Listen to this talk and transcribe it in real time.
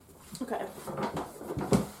Okay.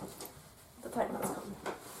 The time has come.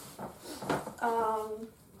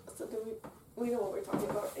 So do we know what we're talking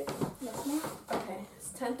about, right? Yes, ma'am. Okay.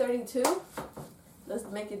 It's 10:32. Let's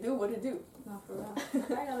make it do what it do. Not for real.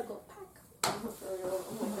 I gotta go pack. For real.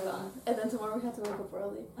 Oh my god. And then tomorrow we have to wake up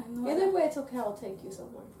early. I know. Either way, it's okay. I'll take you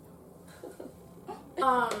somewhere.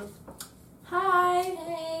 Hi.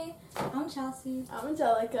 Hey, I'm Chelsea. I'm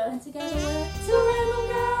Angelica. And together we're Two random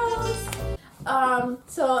girls.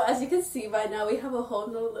 So as you can see by now, we have a whole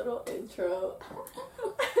new little intro.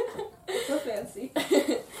 so fancy.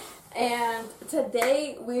 And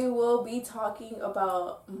today we will be talking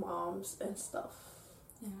about moms and stuff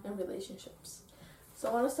and relationships. So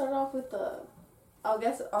I want to start off with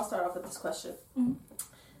I'll start off with this question. Mm-hmm.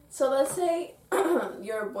 So let's say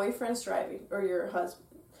your boyfriend's driving, or your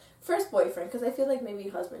first boyfriend, because I feel like maybe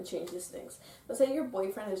husband changes things. Let's say your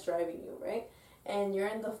boyfriend is driving you, right? And you're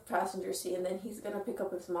in the passenger seat, and then he's going to pick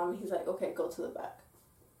up his mom, and he's like, okay, go to the back.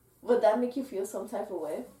 Would that make you feel some type of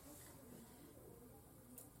way?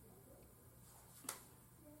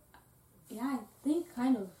 Yeah, I think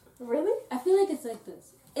kind of. Really? I feel like it's like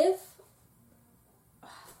this. If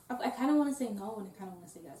I kind of want to say no and I kind of want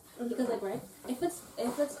to say yes, because like right, if it's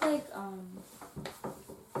like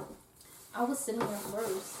I was sitting there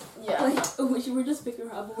first, Yeah. like we're just picking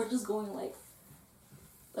her up and we're just going like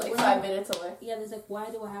 5 minutes away. Yeah, there's like, why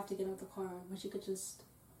do I have to get out the car when she could just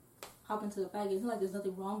hop into the bag? It's not like there's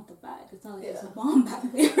nothing wrong with the bag. It's not like there's a bomb back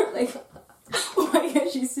there. Like, why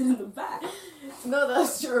can't she sit in the back? No,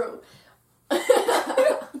 that's true.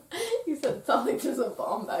 You said it's not like there's a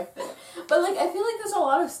bomb back there. But like, I feel like there's a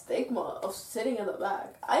lot of stigma of sitting in the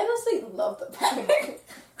back. I honestly love the back.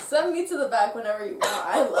 Send me to the back whenever you want.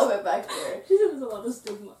 I love it back there. She said there's a lot of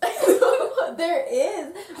stigma. There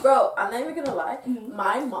is. Bro, I'm not even gonna lie. Mm-hmm.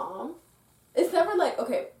 My mom, it's never like,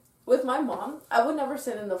 okay, with my mom, I would never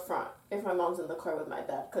sit in the front if my mom's in the car with my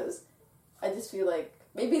dad, because I just feel like,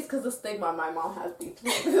 maybe it's because the stigma my mom has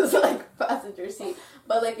between this like passenger seat.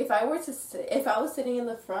 But like, if I was sitting in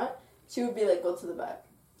the front, she would be like, go to the back.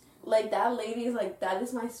 Like, that lady is like, that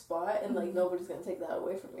is my spot, and like, nobody's gonna take that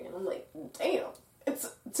away from me. And I'm like, damn,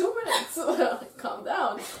 it's 2 minutes. Calm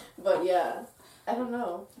down. But yeah, I don't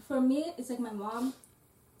know. For me, it's like my mom,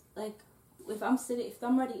 like, if I'm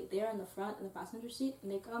already there in the front in the passenger seat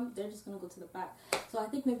and they come, they're just gonna go to the back. So I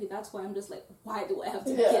think maybe that's why I'm just like, why do I have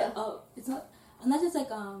to get up? It's not, unless it's like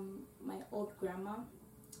my old grandma,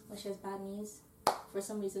 when she has bad knees for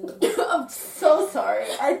some reason. I'm so sorry.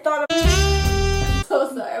 I'm so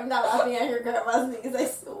sorry. I'm not laughing at your grandma's knees. I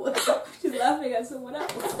swear. She's laughing at someone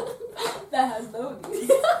else that has no knees.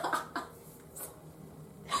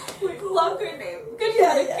 Wait, lock her name because she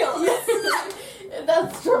had to kill us.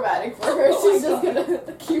 That's traumatic for her. She's just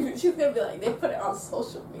gonna she's gonna be like, they put it on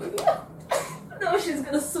social media. No, she's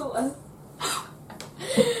gonna sue us.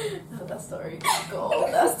 That story is gold.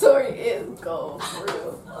 That story is gold, for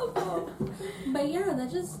real. But yeah,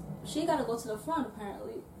 she gotta go to the front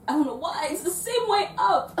apparently. I don't know why. It's the same way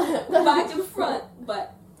up, back and front.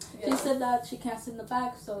 But she said that she can't sit in the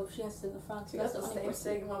back, so she has to sit in the front. So She that's got the only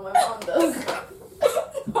same stigma my mom does.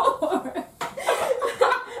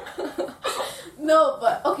 No,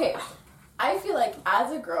 but okay. I feel like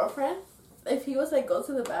as a girlfriend, if he was like, go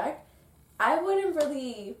to the back, I would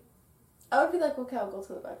be like, okay, I'll go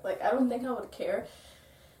to the back. Like, I don't think I would care.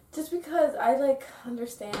 Just because I like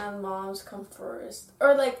understand moms come first.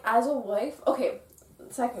 Or like, as a wife, okay,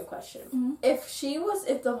 second question. Mm-hmm.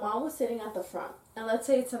 If the mom was sitting at the front, and let's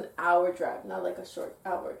say it's an hour drive, not like a short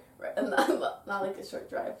hour, right? Not like a short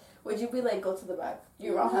drive, would you be like, go to the back?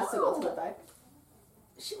 Your mom has to go to the back.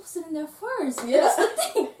 She was sitting there first. Yeah. That's the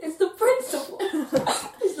thing. It's the principle.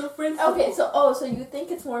 It's the principle. Okay, so you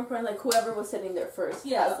think it's more important, like, whoever was sitting there first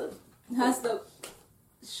has the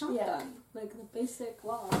shotgun, like the basic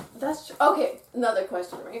law. That's true. Okay, another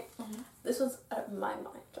question, right? Mm-hmm. This was my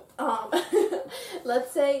mind.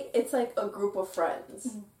 Let's say it's like a group of friends.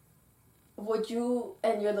 Mm-hmm. Would you,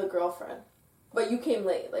 and you're the girlfriend, but you came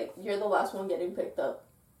late, like, you're the last one getting picked up,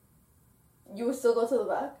 you would still go to the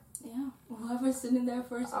back? Yeah, whoever's sitting there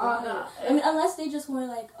first. No. I mean, unless they just were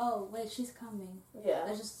like, oh, wait, she's coming. Yeah.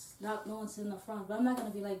 There's just no one's in the front. But I'm not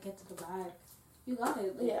going to be like, get to the back. You got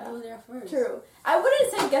it. Like, Yeah. go there first. True. I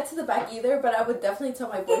wouldn't say get to the back either, but I would definitely tell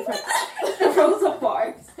my boyfriend. Rosa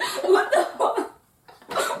Parks. What the fuck?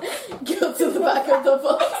 Go to the back of the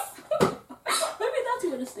bus. Maybe that's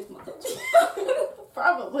where the stigma comes from.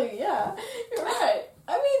 Probably, yeah. You're right.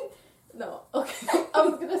 I mean, no. Okay. I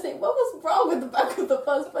was going to say, what was wrong with the back of the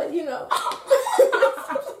bus? But, you know.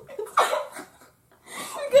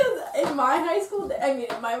 Because in my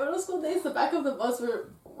middle school days, the back of the bus were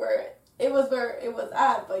it was where it was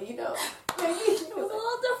at, but maybe it was a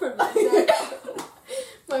little different back then.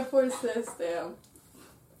 My poor sis, damn.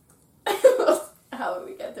 How would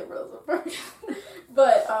we get to Rosa first?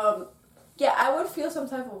 But yeah, I would feel some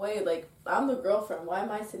type of way. Like, I'm the girlfriend. Why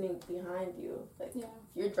am I sitting behind you? Like,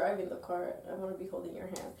 you're driving the car. I want to be holding your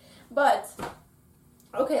hand. But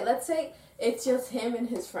okay, let's say it's just him and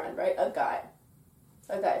his friend, right? A guy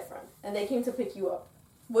friend, and they came to pick you up.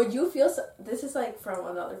 Would you feel? This is like from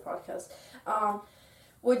another podcast.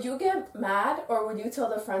 Would you get mad, or would you tell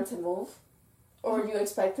the friend to move, or would you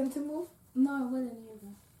expect him to move? No, I wouldn't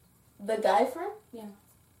either. The guy friend? Yeah.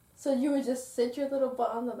 So you would just sit your little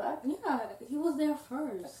butt on the back? Yeah, he was there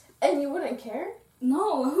first. And you wouldn't care?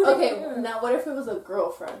 No, I wouldn't care. Okay, now what if it was a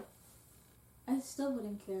girlfriend? I still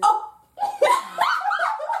wouldn't care. Oh!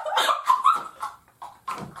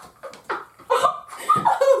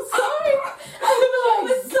 I'm sorry. I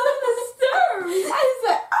was so disturbed. I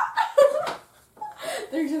said,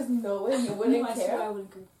 there's just no way you wouldn't I care. swear I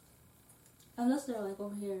wouldn't care. Unless they're like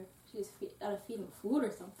over here, she's gotta feed him food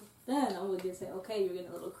or something. Then I would just say, okay, you're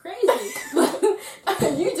getting a little crazy.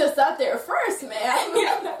 You just sat there first, man.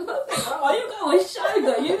 All you got was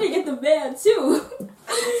shotgun. You didn't get the van too.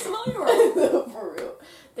 Slow your roll. For real.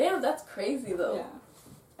 Damn, that's crazy though.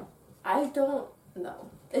 Yeah. I don't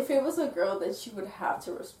know. If it was a girl, then she would have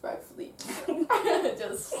to respectfully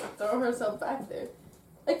just throw herself back there.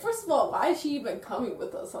 Like, first of all, why is she even coming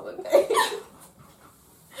with us on a date?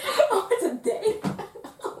 Oh, it's a date?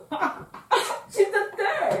 She's the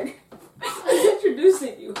third. I'm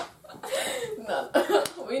introducing you. No,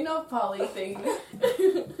 we know Polly thing.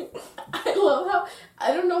 I love how,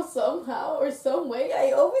 I don't know, somehow or some way,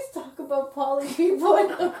 I always talk about Polly people in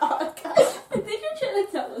the podcast. I think you're trying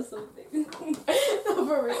to tell us something. No,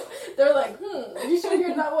 for real. They're like, you sure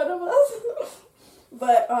you're not one of us?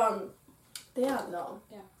 But, damn, no.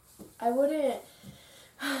 Yeah. I wouldn't.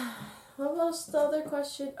 What was the other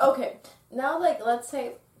question? Okay, now, like, let's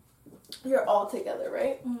say you're all together,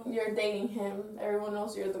 right? Mm-hmm. You're dating him. Everyone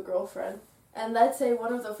knows you're the girlfriend. And let's say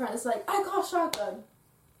one of the friends is like, I call shotgun.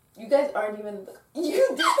 You guys aren't even... You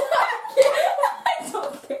did not care. I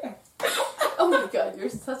don't care. Oh my god, you're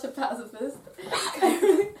such a pacifist.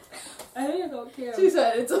 I really don't care. She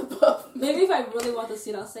said it's a buff. Maybe if I really want to see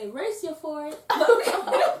it, I'll say, race you for it.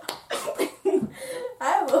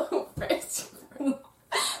 I will race you.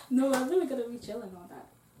 No, I'm really gonna be chilling on that.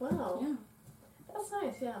 Wow. Yeah. That's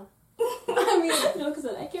nice, yeah. I mean... No, because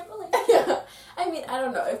I can't relate. Yeah. I mean, I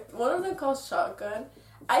don't know. If one of them calls shotgun,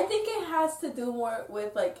 I think it has to do more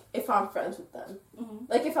with, like, if I'm friends with them. Mm-hmm.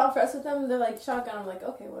 Like, if I'm friends with them, they're like, shotgun, I'm like,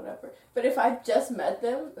 okay, whatever. But if I just met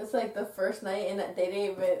them, it's, like, the first night, and they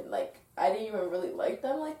didn't even, like, I didn't even really like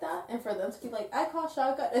them like that. And for them to be like, I call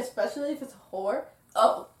shotgun, especially if it's a whore.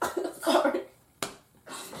 Oh, sorry.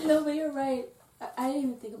 No, but you're right. I didn't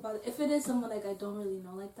even think about it. If it is someone, like, I don't really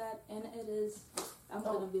know like that, and it is... I'm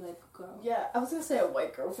gonna be like, girl. Yeah, I was gonna say a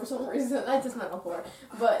white girl for some reason. I just meant a whore.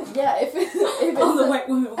 But yeah, if it's all the white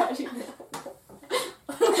women watching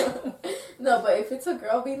No, but if it's a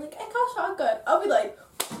girl being like, I call shotgun, I'll be like,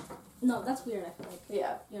 no, that's weird. I feel like.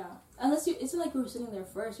 Yeah. Yeah. Unless it's like we were sitting there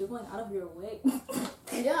first. You're going out of your way.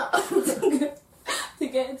 Yeah. To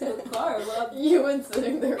get into the car. Well, you went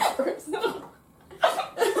sitting there first.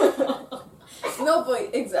 No, but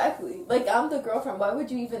exactly. Like, I'm the girlfriend. Why would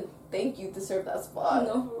you even think you deserve that spot?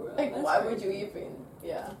 No, for real. Like, That's why crazy. would you even?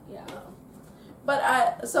 Yeah. Yeah. No. But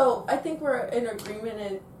I think we're in agreement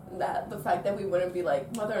in that the fact that we wouldn't be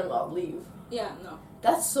like, mother-in-law, leave. Yeah, no.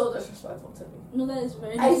 That's so disrespectful to me. No, that is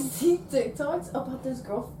very I see TikToks about this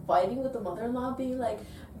girl fighting with the mother-in-law, being like,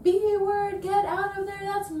 "B word, get out of there.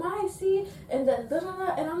 That's my seat." And then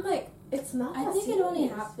and I'm like, it's not. I that think it only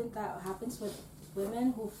serious. happens with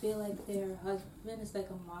women who feel like their husband is like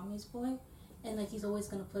a mommy's boy, and like he's always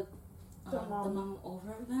gonna put the mom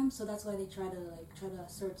over them. So that's why they try to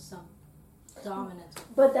assert some dominance.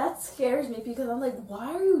 But that scares me because I'm like,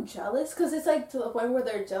 why are you jealous? Because it's like to the point where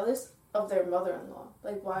they're jealous of their mother-in-law.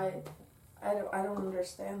 Like, why? I don't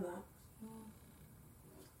understand that.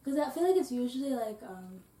 Because I feel like it's usually like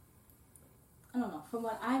I don't know. From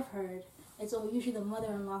what I've heard, it's usually the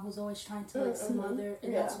mother-in-law who's always trying to like smother,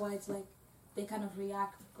 and that's why it's like they kind of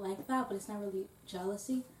react like that. But it's not really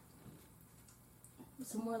jealousy.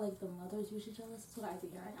 It's more like the mother's usually jealous. That's what I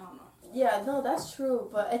think. I don't know. Yeah, no, that's true.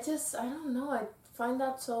 But I don't know. I find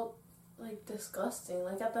that so like disgusting.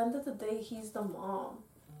 Like at the end of the day, he's the mom.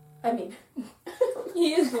 I mean,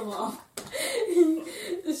 he is the mom.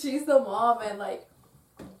 She's the mom, and like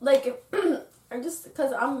I'm just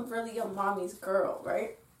because I'm really a mommy's girl,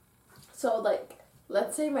 right? So like,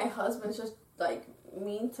 let's say my husband's just like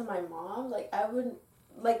mean to my mom, like I wouldn't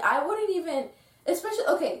like, I wouldn't even, especially,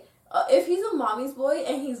 okay, if he's a mommy's boy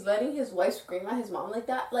and he's letting his wife scream at his mom like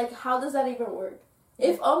that, like, how does that even work?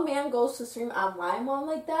 If a man goes to scream at my mom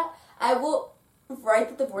like that, I will write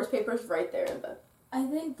the divorce papers right there and then. I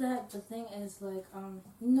think that the thing is, like,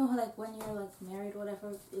 you know how, like, when you're, like, married or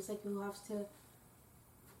whatever, it's like you have to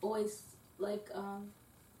always, like,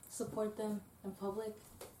 support them in public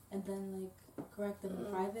and then, like, correct them in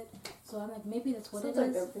private. So I'm like, maybe that's what Sounds it like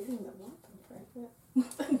is. they're beating them up in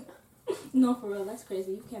private. No, for real, that's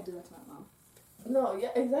crazy. You can't do that to my mom. No, yeah,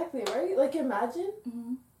 exactly, right? Like, imagine.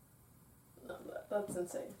 Mm-hmm. No, that's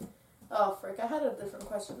insane. Oh, frick, I had a different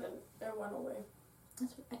question and it went away.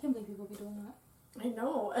 I can't believe people be doing that. I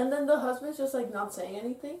know. And then the husband's just, like, not saying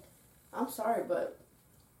anything. I'm sorry, but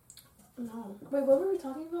no. Wait, what were we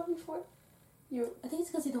talking about before? I think it's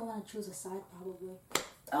because you don't want to choose a side, probably.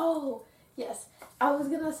 Oh, yes. I was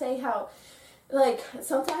gonna say how, like,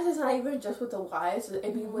 sometimes it's not even just with the wives,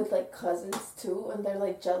 it be with, like, cousins, too, and they're,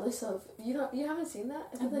 like, jealous of, you haven't seen that?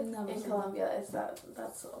 I feel like in Colombia,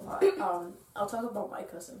 that's a lot. I'll talk about my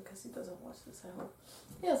cousin, because he doesn't watch this at home.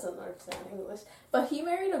 He doesn't understand English. But he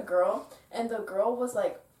married a girl, and the girl was,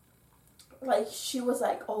 like, she was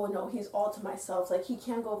like, oh, no, he's all to myself. Like, he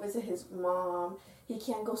can't go visit his mom. He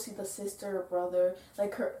can't go see the sister or brother.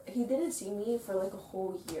 Like, he didn't see me for, like, a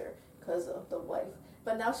whole year because of the wife.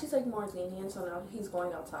 But now she's, like, more lenient, so now he's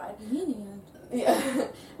going outside. Lenient? Yeah.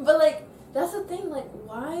 But, like, that's the thing. Like,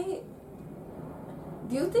 why?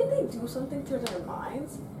 Do you think they do something to their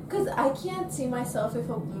minds? Because I can't see myself if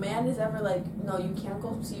a man is ever like, no, you can't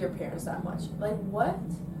go see your parents that much. Like, what?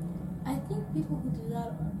 I think people who do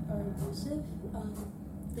that are abusive.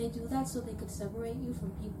 They do that so they could separate you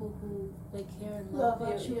from people who, like, care and love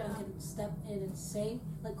about you and can step in and say,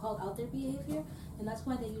 like, call out their behavior. And that's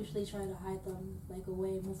why they usually try to hide them, like,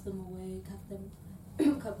 away, move them away,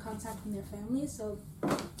 cut contact from their families. So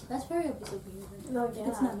that's very abusive behavior. No, yeah.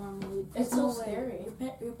 It's not normal. It's so scary.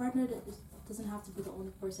 Your partner doesn't have to be the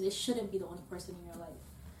only person. It shouldn't be the only person in your life.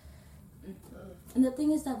 And the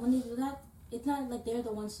thing is that when they do that, it's not like they're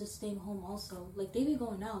the ones just staying home also. Like, they be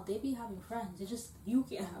going out. They be having friends. It's just you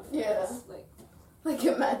can't have friends. Yeah. Like,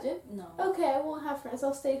 imagine. No. Okay, I won't have friends.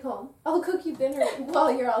 I'll stay home. I'll cook you dinner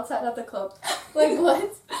while you're outside at the club. Like,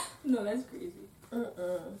 what? No, that's crazy.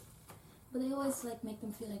 Mm-mm. But they always, like, make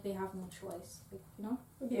them feel like they have no choice. Like, you know?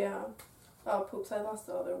 Yeah. Oh, poops, I lost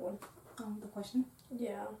the other one. The question?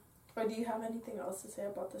 Yeah. Or do you have anything else to say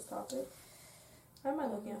about this topic? Why am I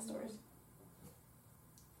looking at stories?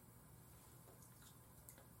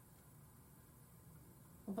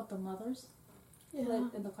 About the mothers? Yeah.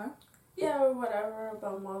 Like, in the car? Yeah, or whatever,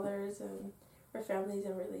 about mothers and or families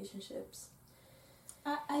and relationships.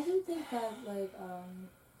 I do think that, like,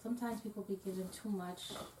 sometimes people be given too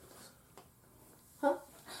much... Huh?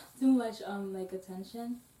 Too much, like,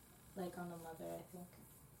 attention, like, on the mother, I think.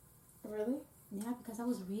 Really? Yeah, because I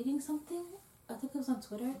was reading something, I think it was on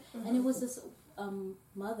Twitter, and it was this,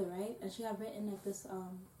 mother, right? And she had written, like, this,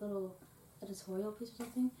 little editorial piece or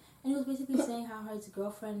something, and it was basically saying how his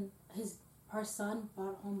girlfriend, her son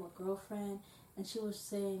brought home a girlfriend, and she was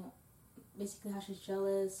saying basically how she's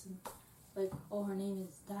jealous, and like, oh, her name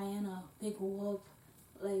is Diana, big whoop,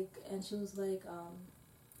 like, and she was like,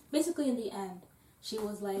 basically in the end, she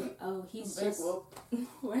was like, oh, he's big just, whoop.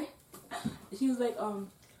 right? She was like, oh,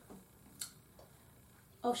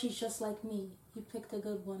 she's just like me. He picked a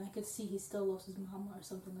good one. I could see he still loves his mama or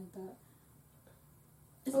something like that.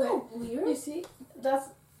 Isn't that weird? You see? That's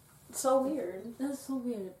so weird. That's so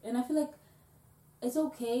weird. And I feel like it's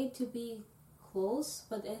okay to be close,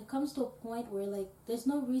 but it comes to a point where, like, there's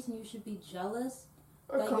no reason you should be jealous.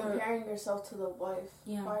 Or comparing yourself to the wife.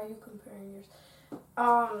 Yeah. Why are you comparing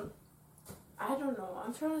yourself? I don't know.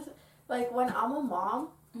 I'm trying to... Like, when I'm a mom,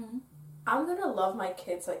 I'm gonna love my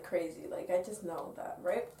kids like crazy. Like, I just know that,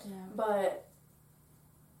 right? Yeah. But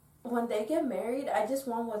when they get married, I just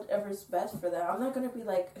want whatever's best for them. I'm not gonna be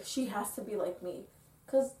like, she has to be like me.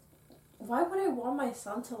 Because why would I want my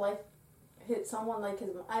son to, like, hit someone like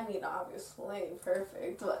his... I mean, obviously,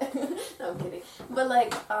 perfect, but... No, I'm kidding. But,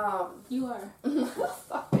 like, You are.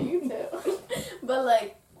 Stop it, you too. But,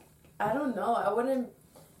 like, I don't know.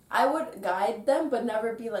 I would guide them, but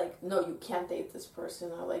never be like, no, you can't date this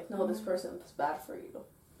person. Or, like, no, this person is bad for you.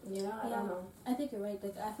 You know? I don't know. I think you're right.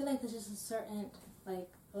 Like, I feel like there's just a certain, like,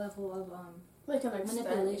 level of, like an extent,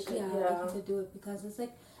 manipulation. Yeah, you could do it. Because it's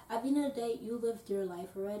like, at the end of the day, you lived your life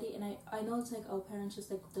already. And I know it's like, oh, parents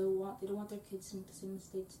just, like, they don't want their kids to make the same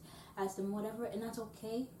mistakes as them, whatever. And that's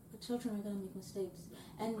okay. But children are going to make mistakes.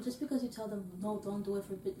 And just because you tell them, no, don't do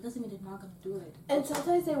it, doesn't mean they're not going to do it. And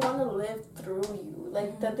sometimes they want to live through you.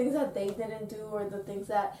 Like, the things that they didn't do or the things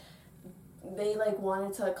that they like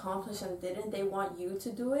wanted to accomplish and didn't. They want you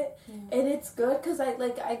to do it, Yeah. and it's good because I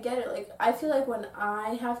get it. Like I feel like when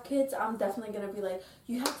I have kids, I'm definitely gonna be like,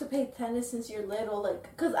 you have to play tennis since you're little, like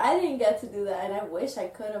because I didn't get to do that, and I wish I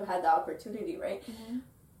could have had the opportunity, right? Mm-hmm.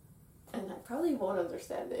 And I probably won't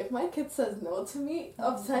understand it if my kid says no to me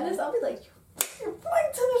of tennis. I'll be like, you're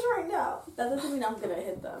playing tennis right now. That doesn't mean I'm gonna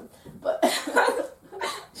hit them, but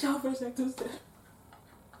Child protective there.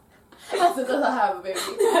 as soon as I have a baby,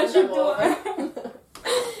 That's then your I'm over.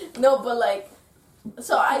 No, but like,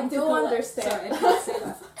 so I do understand. Sorry, I didn't say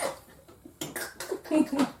that.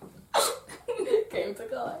 Came to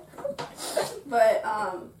collect. But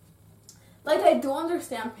like I do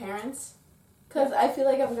understand parents, cause I feel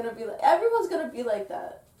like I'm gonna be like everyone's gonna be like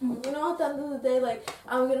that. Mm-hmm. You know, at the end of the day, like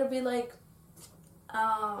I'm gonna be like,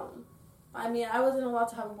 I mean, I wasn't allowed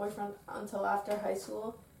to have a boyfriend until after high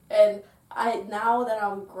school, and now that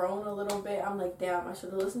I'm grown a little bit, I'm like, damn, I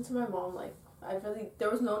should have listened to my mom. Like, there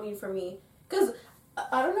was no need for me, cause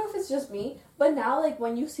I don't know if it's just me, but now like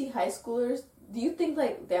when you see high schoolers, do you think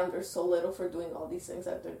like, damn, they're so little for doing all these things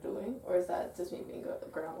that they're doing, or is that just me being a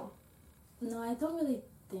grandma? No, I don't really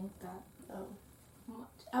think that Oh.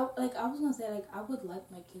 much. I was gonna say like I would let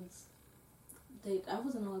my kids date. I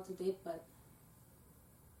wasn't allowed to date, but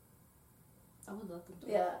I would let them do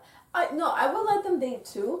it. Yeah, I would let them date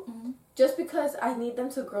too, Mm-hmm. just because I need them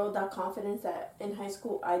to grow that confidence that in high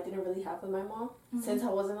school I didn't really have with my mom. Mm-hmm. Since I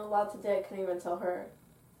wasn't allowed to date, I couldn't even tell her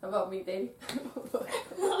about me dating.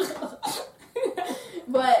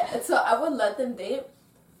 But so I would let them date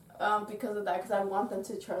because of that, because I want them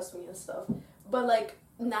to trust me and stuff. But like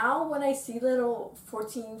now when I see little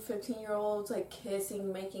 14, 15-year-olds like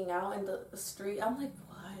kissing, making out in the street, I'm like,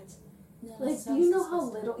 what? Yeah, Like, do you know how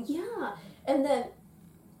little? Yeah. And then,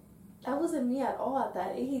 that wasn't me at all at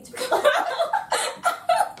that age.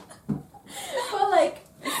 But, like,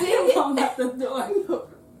 seeing Mom at the door.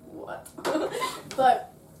 What?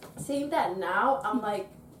 But, seeing that now, I'm like,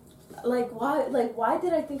 why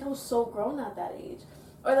did I think I was so grown at that age?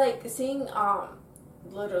 Or, like, seeing,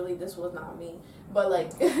 literally, this was not me. But,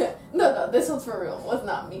 like, no, this was for real. Was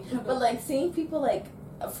not me. But, like, seeing people, like,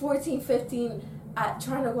 14, 15...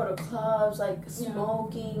 trying to go to clubs, like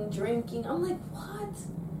smoking, drinking. I'm like, what?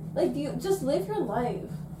 Like, you just live your life.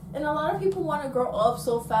 And a lot of people want to grow up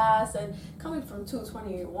so fast, and coming from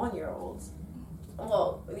 21-year-olds,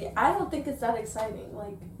 well, I don't think it's that exciting.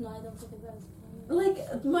 Like, No, I don't think it does.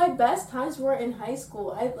 like my best times were in high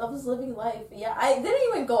school. I was living life. Yeah, I didn't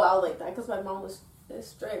even go out like that because my mom was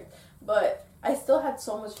strict, but I still had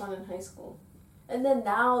so much fun in high school. And then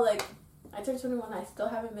now, like, I turned 21, I still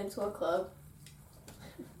haven't been to a club.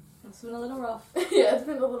 It's been a little rough. Yeah, it's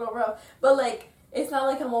been a little rough. But, like, it's not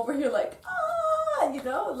like I'm over here like, you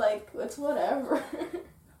know? Like, it's whatever.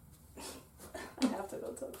 I have to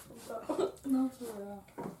go to a club. No, for real.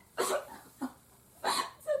 It's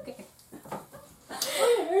okay. Oh,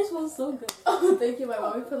 your hair smells so good. Oh, thank you. My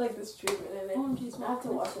mommy put, like, this treatment in it. Oh, geez, I have to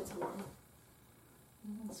wash it tomorrow.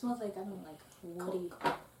 It smells like, I don't know, like woody.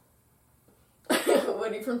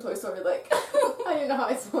 Woody from Toy Story, like, I don't know how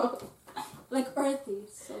I smell. Like earthy.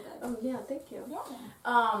 So good. Oh, yeah, thank you. Yeah.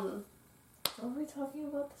 What were we talking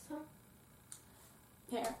about this time?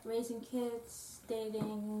 Raising kids,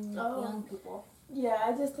 dating, Oh. young people. Yeah,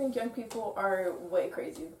 I just think young people are way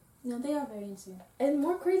crazy. No, they are very insane. And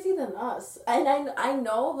more crazy than us. And I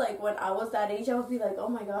know, like, when I was that age, I would be like, oh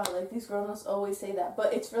my god, like, these grown-ups always say that.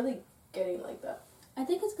 But it's really getting like that. I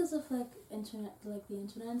think it's because of like internet, like the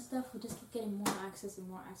internet and stuff. We just keep getting more access and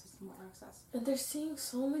more access and more access. And they're seeing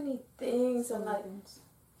so many things. So And, many like, things.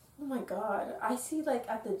 oh my god. I see, like,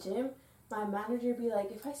 at the gym, my manager be like,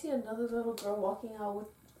 if I see another little girl walking out with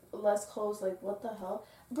less clothes, like, what the hell?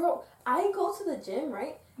 Bro, I go to the gym,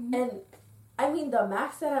 right? Mm-hmm. And I mean, the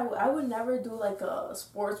max that I would never do like a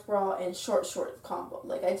sports bra and short combo.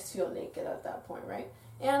 Like, I just feel naked at that point, right?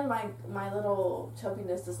 And my little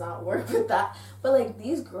chubbiness does not work with that. But like,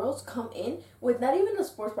 these girls come in with not even a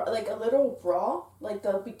sports bra, like a little bra, like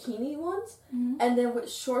the bikini ones, Mm-hmm. and then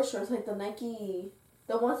with shorts, like the Nike,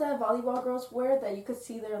 the ones that volleyball girls wear that you could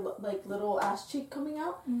see their like little ass cheek coming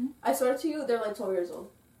out. Mm-hmm. I swear to you, they're like 12 years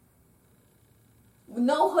old.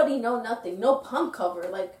 No hoodie, no nothing, no pump cover.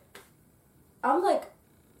 Like, I'm like,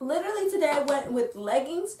 literally today I went with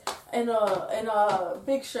leggings and a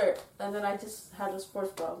big shirt, and then I just had a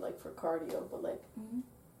sports bra like for cardio. But like, Mm-hmm.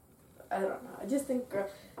 I don't know. I just think,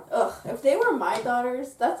 if they were my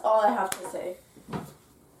daughters, that's all I have to say.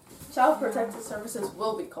 Child Protective Services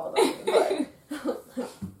will be called on me, but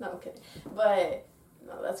no, I'm kidding. But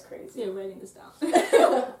no, that's crazy. You're writing this down.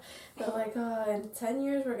 They're like, in 10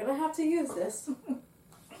 years we're gonna have to use this.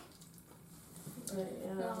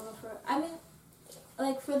 Yeah. No, I mean,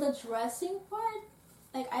 like, for the dressing part,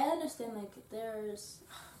 like, I understand, like, there's...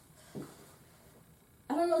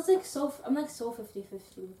 I don't know, it's like so... I'm like so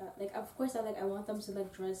 50-50 with that. Like, of course, I want them to,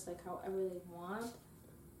 like, dress, like, however they want.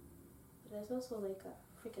 But there's also, like,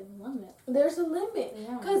 a freaking limit. There's a limit.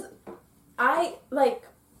 Yeah. Because I, like...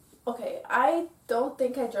 Okay, I don't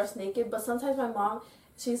think I dress naked, but sometimes my mom,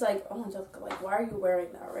 she's like, oh, Angelica, like, why are you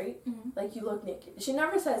wearing that, right? Mm-hmm. Like, you look naked. She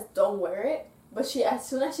never says, don't wear it, but as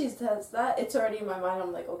soon as she says that, it's already in my mind.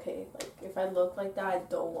 I'm like, okay, like, if I look like that, I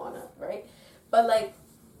don't want to, right? But, like,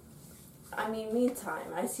 I mean,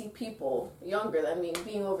 meantime, I see people younger than me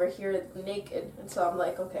being over here naked, and so I'm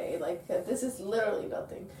like, okay, like, this is literally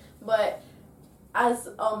nothing. But as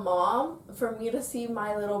a mom, for me to see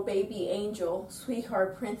my little baby angel,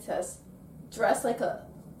 sweetheart princess, dressed like a,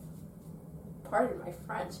 pardon my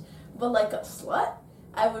French, but like a slut,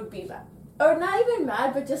 I would be mad. Or not even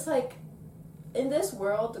mad, but just like, in this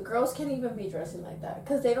world, the girls can't even be dressing like that.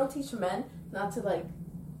 Because they don't teach men not to, like,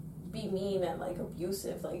 be mean and, like,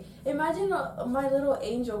 abusive. Like, imagine my little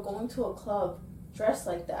angel going to a club dressed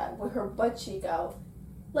like that with her butt cheek out.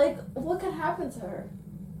 Like, what could happen to her?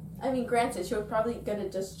 I mean, granted, she was probably gonna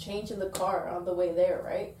just change in the car on the way there,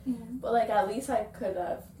 right? Mm-hmm. But, like, at least I could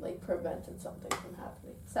have, like, prevented something from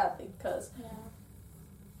happening. Sadly, because,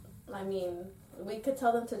 I mean, we could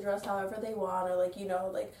tell them to dress however they want, or, like, you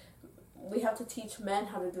know, like, we have to teach men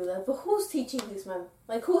how to do that. But who's teaching these men?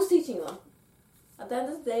 Like, who's teaching them? At the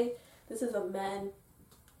end of the day, this is a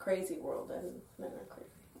man-crazy world, and men are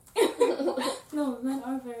crazy. No, men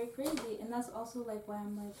are very crazy, and that's also, like, why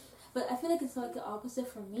I'm, like... But I feel like it's, like, the opposite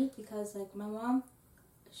for me, because, like, my mom,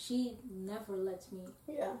 she never lets me,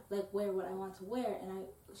 like, wear what I want to wear, and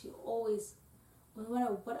she always, no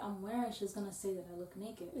matter what I'm wearing, she's gonna say that I look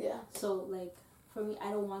naked. Yeah. So, like, for me,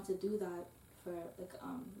 I don't want to do that for, like,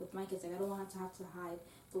 with my kids. Like, I don't want to have to hide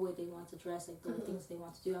the way they want to dress, like, the things they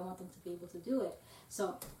want to do. I want them to be able to do it.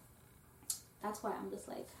 So, that's why I'm just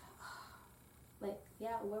like,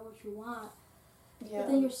 yeah, wear what you want. Yeah. But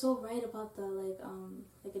then you're so right about the, like,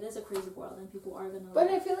 it is a crazy world, and people are gonna... But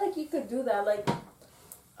I feel like you could do that, like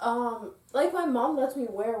my mom lets me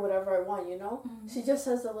wear whatever I want, you know? Mm-hmm. She just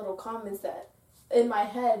says the little comments that, in my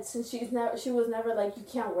head, since she was never like, you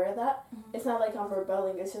can't wear that, it's not like I'm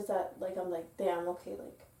rebelling, it's just that, like, I'm like, damn, okay,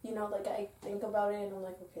 like, you know, like, I think about it, and I'm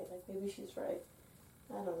like, okay, like, maybe she's right.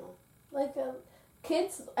 I don't know. Like,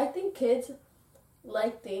 I think kids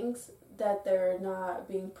like things that they're not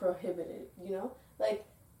being prohibited, you know? Like,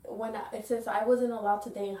 since I wasn't allowed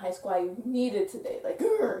to date in high school, I needed to date, like,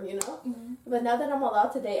 you know? Mm-hmm. But now that I'm allowed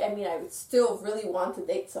to date, I mean, I would still really want to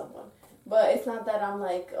date someone. But it's not that I'm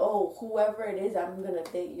like, oh, whoever it is, I'm going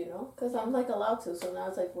to date, you know? Because I'm, like, allowed to, so now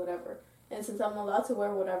it's like, whatever. And since I'm allowed to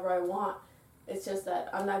wear whatever I want, it's just that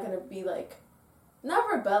I'm not going to be, like, not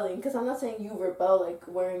rebelling, because I'm not saying you rebel, like,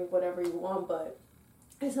 wearing whatever you want, but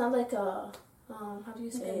it's not like a, how do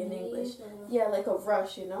you say it in English? Yeah, like a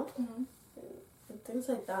rush, you know? Mm-hmm. And things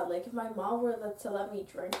like that. Like, if my mom were to let me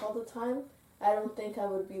drink all the time, I don't think I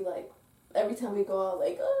would be, like, every time we go out,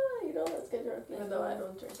 like, oh, you know, let's get drunk, even though I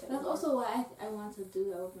don't drink anymore. That's also why I want to do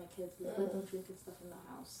that with my kids, is let them drink and stuff in the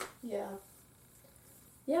house. Yeah.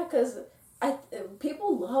 Yeah, because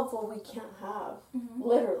people love what we can't have. Mm-hmm.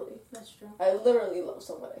 Literally. That's true. I literally love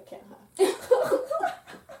someone I can't have.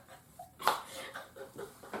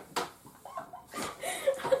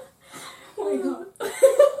 Oh my god.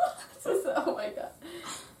 Oh my god.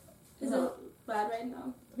 Is it bad right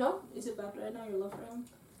now? No? Is it bad right now, your love for him?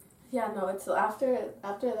 Yeah, no, it's after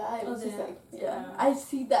that, it was just yeah. like, yeah. I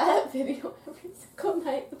see that video every single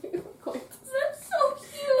night. That's so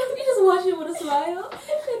cute. You just watch it with a smile.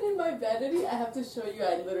 And in my vanity, I have to show you,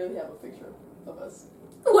 I literally have a picture of us.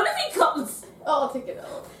 What if he comes? Oh, I'll take it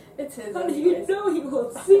out. It's his. How do you know he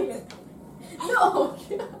will see it? No.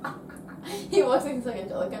 He walks in, he's like,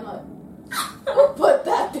 Angelica, I'm like, who put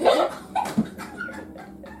that there?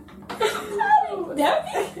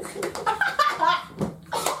 Debbie?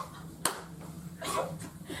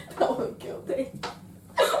 That would kill me.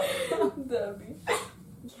 Debbie.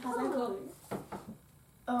 How's that going?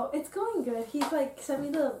 Oh, it's going good. He's like, sent me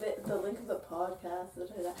the link of the podcast.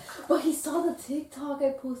 But he saw the TikTok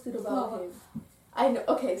I posted about him. I know.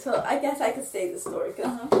 Okay, so I guess I could say the story.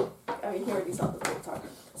 Cause, I mean, he already saw the TikTok.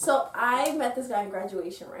 So I met this guy in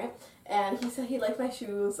graduation, right? And he said he liked my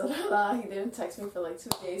shoes, He didn't text me for like 2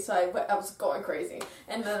 days, so I was going crazy.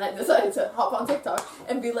 And then I decided to hop on TikTok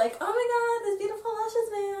and be like, oh my god, this beautiful luscious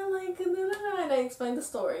man, like, and I explained the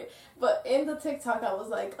story. But in the TikTok, I was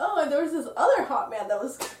like, oh, and there was this other hot man that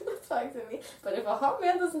was gonna talk to me. But if a hot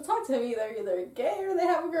man doesn't talk to me, they're either gay or they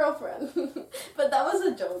have a girlfriend. But that was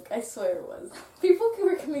a joke, I swear it was. People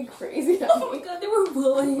were coming crazy at me. Oh my god, they were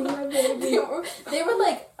bullying my baby. They were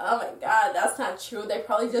like, oh my god, that's not true. They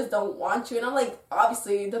probably just don't want you. And I'm like,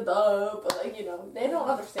 obviously, but like, you know, they don't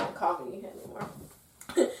understand comedy anymore.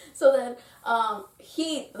 So then,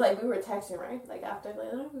 we were texting, right? Like, after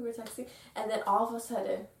later, we were texting. And then all of a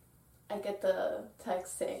sudden, I get the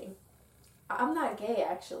text saying, I'm not gay,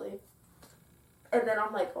 actually. And then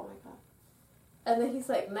I'm like, oh my god. And then he's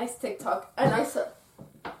like, nice TikTok. And I said,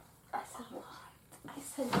 what? I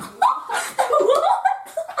said, what?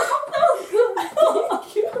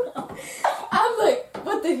 I'm like,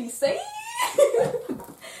 what did he say?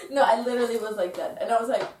 No, I literally was like that. And I was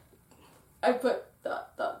like, I put ...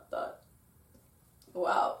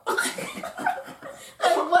 Wow.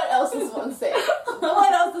 Like, what else does one say?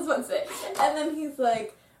 What else does one say? And then he's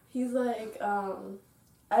like,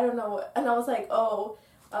 I don't know what. And I was like, oh,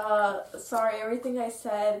 sorry, everything I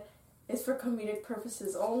said is for comedic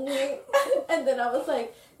purposes only. And then I was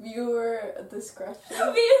like, viewer discretion.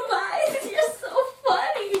 Be advised. You're so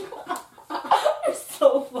funny. You're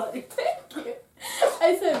so funny. Thank you.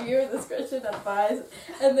 I said viewer discretion advised.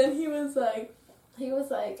 And then he was like,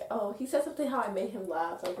 oh, he said something how I made him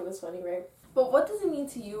laugh. Like, it was funny, right? But what does it mean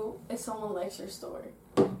to you if someone likes your story?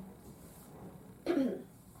 It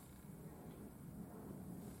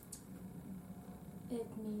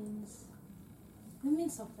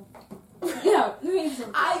means something. Yeah, it means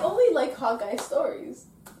something. I only like hot guy stories.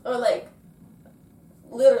 Or, like,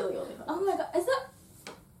 literally only hot. Oh my god, is that...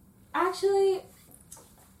 Actually,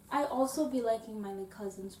 I also be liking my, like,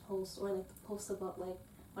 cousin's posts, or, like, the posts about, like,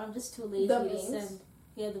 when I'm just too lazy to send.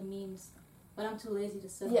 Yeah, the memes. When I'm too lazy to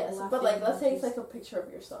send. Yes, but, like, let's say it's, like, a picture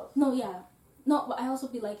of yourself. No, yeah. No, but I also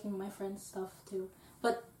be liking my friends' stuff, too.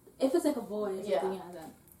 But if it's, like, a boy or something, yeah,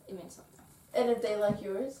 then it means something. And if they like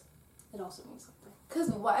yours? It also means something. Because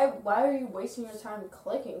why are you wasting your time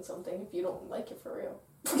clicking something if you don't like it for real?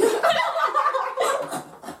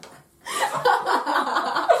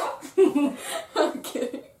 I'm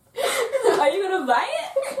kidding. Are you gonna buy it?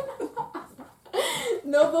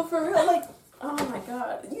 No, but for real, like, oh my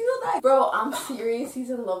god. You know that? Bro, I'm serious. He's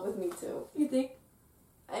in love with me too. You think?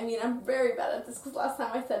 I mean, I'm very bad at this because last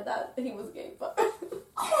time I said that, he was gay, but... Oh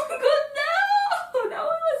my god, no! That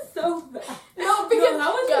one was so bad. No, because...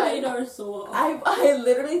 that was made our soul. I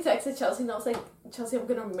literally texted Chelsea and I was like, Chelsea, I'm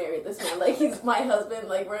gonna marry this man. Like, he's my husband.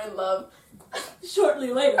 Like, we're in love.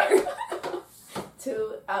 Shortly later.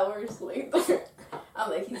 2 hours later. I'm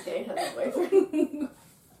like, he's gay, has a boyfriend.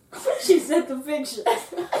 She sent the picture.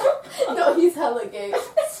 No, he's hella gay.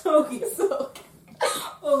 So gay. So gay.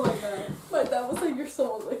 Oh my god. My dad was like, you're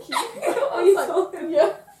so unlucky. Oh, you told him?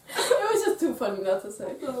 Yeah. It was just too funny not to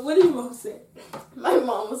say. What did your mom say? My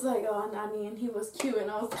mom was like, oh, Nani, and he was cute,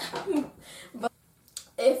 and I was like, but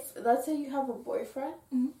if, let's say you have a boyfriend,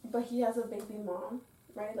 but he has a baby mom,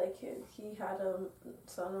 right? Like, he had a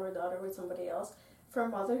son or a daughter with somebody else. For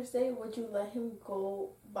Mother's Day, would you let him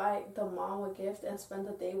go buy the mom a gift and spend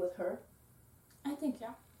the day with her? I think,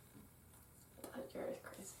 yeah. You're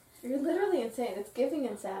crazy. You're literally insane. It's giving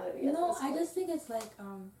insanity. No, I just think it's like,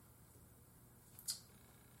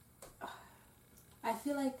 I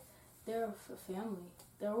feel like they're a family.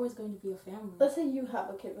 They're always going to be a family. Let's say you have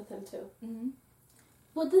a kid with him too. Mm-hmm.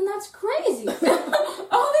 Well, then that's crazy.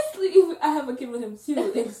 Obviously, if I have a kid with him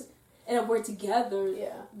too, and we're together,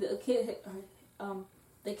 yeah, the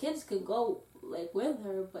kids could go like with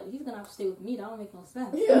her, but he's gonna have to stay with me. That don't make no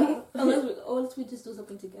sense. Yeah. unless we just do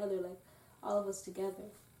something together, like all of us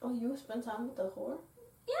together. Oh, you spend time with the whore?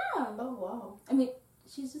 Yeah. Oh wow. I mean,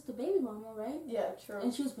 she's just a baby mama, right? Yeah, true.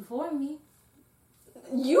 And she was before me.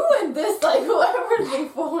 You and this, like, whoever's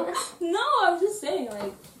before. No, I'm just saying,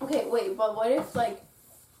 like... Okay, wait, but what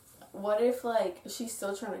if, she's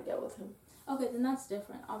still trying to get with him? Okay, then that's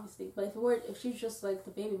different, obviously. But if she's just, like,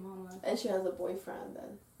 the baby mama... And she has a boyfriend,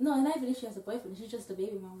 then... No, not even if she has a boyfriend. She's just the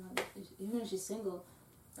baby mama. Even if she's single,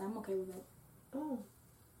 I'm okay with it. Oh.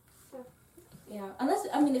 Yeah, unless,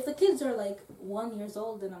 I mean, if the kids are, like, 1 year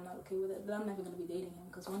old, then I'm not okay with it. But I'm never going to be dating him,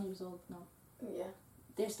 because 1 year old, no. Yeah.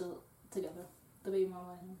 They're still together. The baby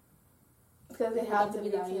mama and him. Because they have to be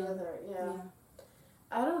together, yeah.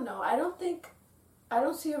 I don't know. I don't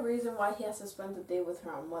see a reason why he has to spend the day with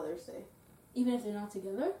her on Mother's Day. Even if they're not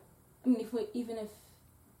together? I mean, even if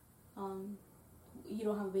You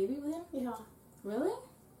don't have a baby with him? Yeah. Really?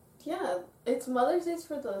 Yeah, it's Mother's Day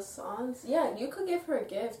for the sons. Yeah, you could give her a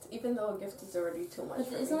gift, even though a gift is already too much.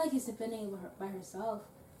 But it's not like he's depending by herself.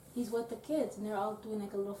 He's with the kids, and they're all doing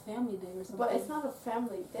like a little family day or something. But it's not a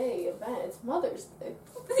family day event. It's Mother's Day.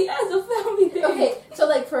 Yeah, it's a family day. Okay, so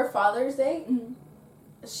like for Father's Day, Mm-hmm.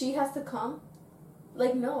 she has to come.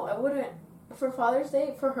 Like, no, I wouldn't. For Father's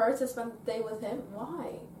Day, for her to spend the day with him,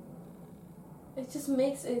 why? It just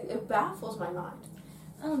makes it baffles my mind.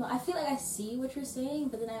 I don't know. I feel like I see what you're saying,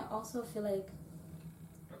 but then I also feel like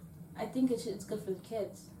I think it's good for the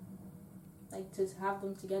kids, like to have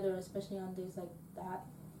them together, especially on days like that.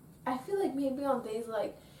 I feel like maybe on days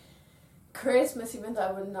like Christmas, even though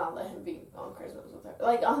I would not let him be on Christmas with her.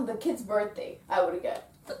 Like on the kid's birthday, I would get.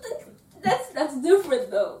 But that's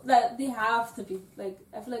different though. That they have to be like.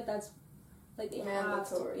 I feel like that's like they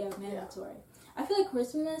Mandatory. have to. Yeah, mandatory. I feel like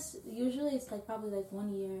Christmas usually it's like probably like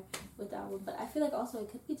 1 year with that one, but I feel like also it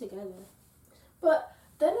could be together. But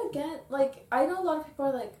then again, like I know a lot of people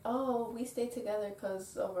are like, oh, we stay together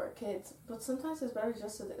because of our kids. But sometimes it's better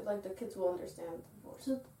just so that like the kids will understand divorce.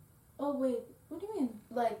 So, oh wait, what do you mean?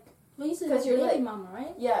 Like, Well, you said because you're you're baby like mama,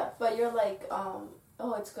 right? yeah, but you're like oh,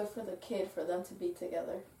 it's good for the kid for them to be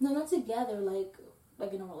together. No, not together, like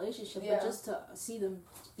in a relationship, Yeah. but just to see them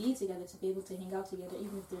be together, to be able to hang out together,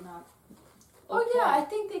 even if they're not. Oh okay. yeah, I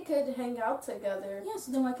think they could hang out together. Yeah,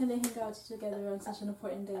 so then why can't they hang out together on such an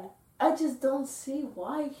important day? I just don't see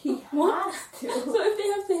why he What? has to. So if they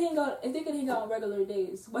have to hang out, if they can hang out on regular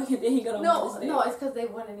days, why can't they hang out on Mother's Day? No, it's because they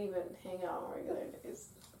wouldn't even hang out on regular days.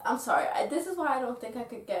 I'm sorry. This is why I don't think I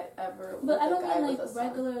could get ever. But with I a don't guy mean with like a son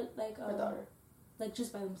regular, like or daughter. like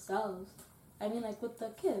just by themselves. I mean like with the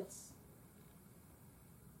kids.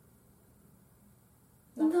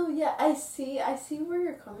 No, yeah, I see where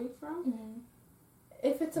you're coming from. Mm-hmm.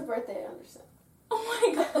 If it's a birthday, I understand. Oh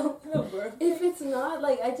my god, no birthday. If it's not,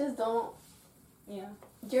 like, I just don't. Yeah.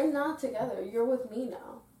 You're not together. You're with me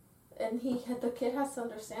now, and the kid has to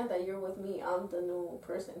understand that you're with me. I'm the new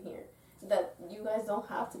person here. That you guys don't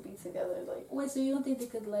have to be together. Like, Wait, so you don't think they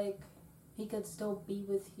could like, he could still be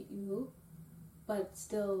with you, but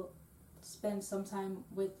still spend some time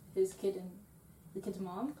with his kid and the kid's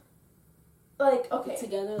mom? like okay,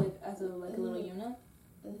 Together, like as a little unit.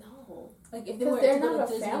 no, Like if they because were they're to go not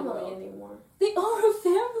to a Disney family World. anymore. They are a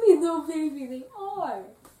family though, baby. They are.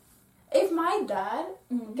 If my dad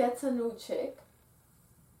Mm-hmm. gets a new chick,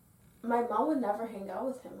 my mom would never hang out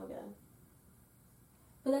with him again.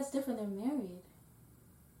 But that's different. They're married.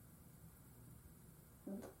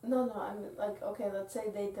 No, I mean, like, okay, let's say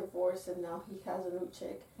they divorce and now he has a new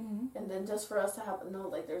chick, Mm-hmm. and then just for us to have, no,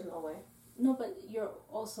 like, there's no way. No, but you're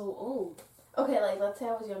also old. Okay, like, let's say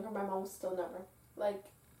I was younger, my mom would still never. Like,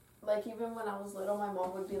 even when I was little, my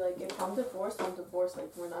mom would be like, if I'm divorced, like,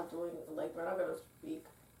 we're not gonna speak.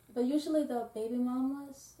 But usually the baby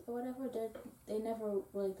mamas or whatever, they never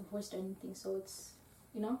were like divorced or anything. So it's,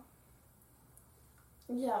 you know.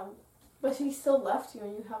 Yeah, but he still left you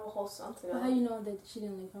and you have a whole son together. But how you know that she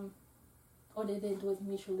didn't leave him, or they didn't do it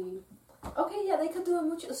mutually? Okay, yeah, they could do it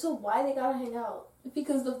mutual, so why they gotta hang out?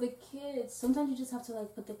 Because of the kids. Sometimes you just have to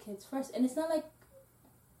like put the kids first, and it's not like.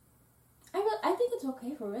 I think it's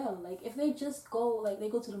okay for real. Like if they just go, like they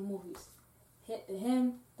go to the movies,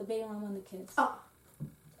 him, the baby mama, and the kids. Oh.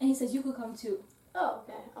 And he says you could come too. Oh,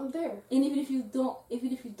 okay, I'm there. And even if you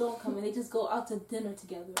don't come, and they just go out to dinner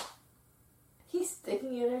together. He's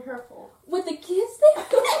sticking it in her phone. With the kids there?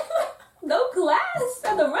 No class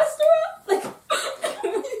at the restaurant? Like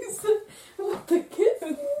With the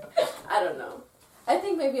kids? I don't know. I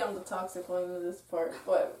think maybe I'm the toxic one in this part,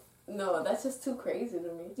 but no, that's just too crazy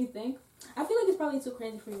to me. You think? I feel like it's probably too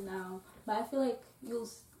crazy for you now, but I feel like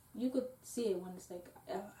you could see it when it's like,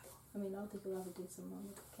 I mean, I don't think you'll ever date someone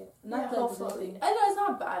with a kid. Not that there's hopefully. anything. I know it's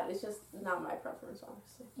not bad. It's just not my preference,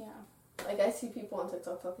 honestly. Yeah. Like I see people on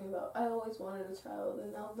TikTok talking about, I always wanted a child,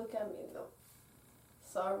 and now look at me. No,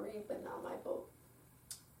 sorry, but not my boat.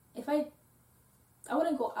 If I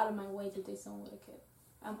wouldn't go out of my way to date someone with a kid.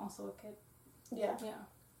 I'm also a kid. Yeah. Yeah.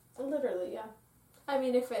 Literally, yeah. I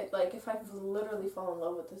mean, if I literally fall in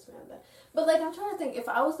love with this man, then. But like, I'm trying to think. If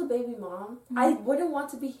I was the baby mom, I wouldn't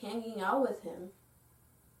want to be hanging out with him.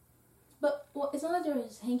 But well, it's not like they're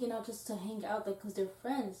just hanging out just to hang out, like, because they're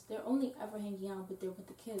friends. They're only ever hanging out, but they're with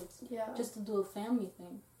the kids. Yeah. Just to do a family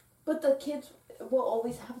thing. But the kids will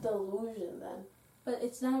always have the illusion then. But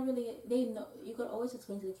it's not really. They know. You could always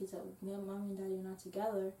explain to the kids that me and mommy and daddy are not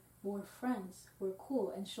together. But we're friends. We're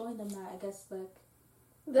cool, and showing them that. I guess like.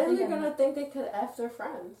 Then they're gonna think they could F their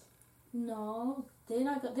friends. No, they're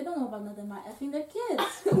not. They don't know about nothing about effing their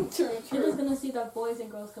kids. True. They're just gonna see that boys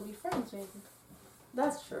and girls could be friends, maybe.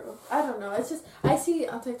 That's true. I don't know. It's just I see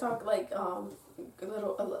on TikTok like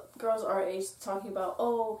little girls our age talking about,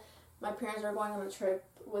 oh, my parents are going on a trip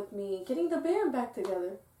with me, getting the band back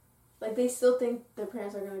together. Like they still think their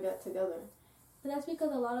parents are gonna get together. But that's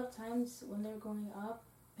because a lot of times when they're growing up,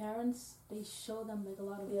 parents, they show them like a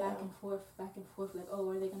lot of back and forth, like, oh,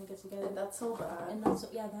 are they gonna get together? And that's so bad. And that's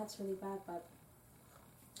really bad. But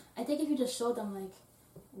I think if you just show them like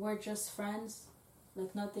we're just friends,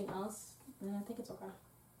 like nothing else, then I think it's okay.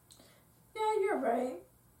 Yeah, you're right.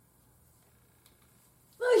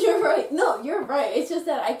 No, you're right. No, you're right. It's just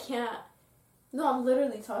that I can't. No, I'm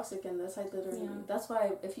literally toxic in this. That's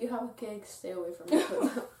why if you have a kid, stay away from me.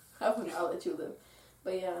 I'll let you live.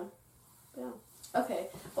 But yeah. Okay.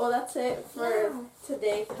 Well, that's it for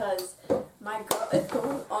today. Cause my girl is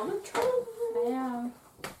going on a trip. I am.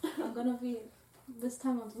 I'm gonna be. This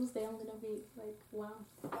time on Tuesday, I'm gonna be like, wow.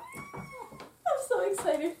 I'm so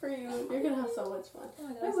excited for you. You're gonna have so much fun. Oh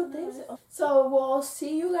my God, so we'll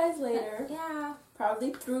see you guys later. Yeah.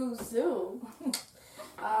 Probably through Zoom.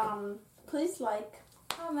 Please like,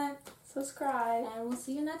 comment, subscribe, and we'll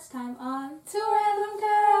see you next time on Two Random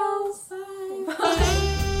Girls. Bye.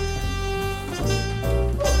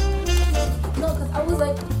 No, because I was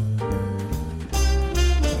like.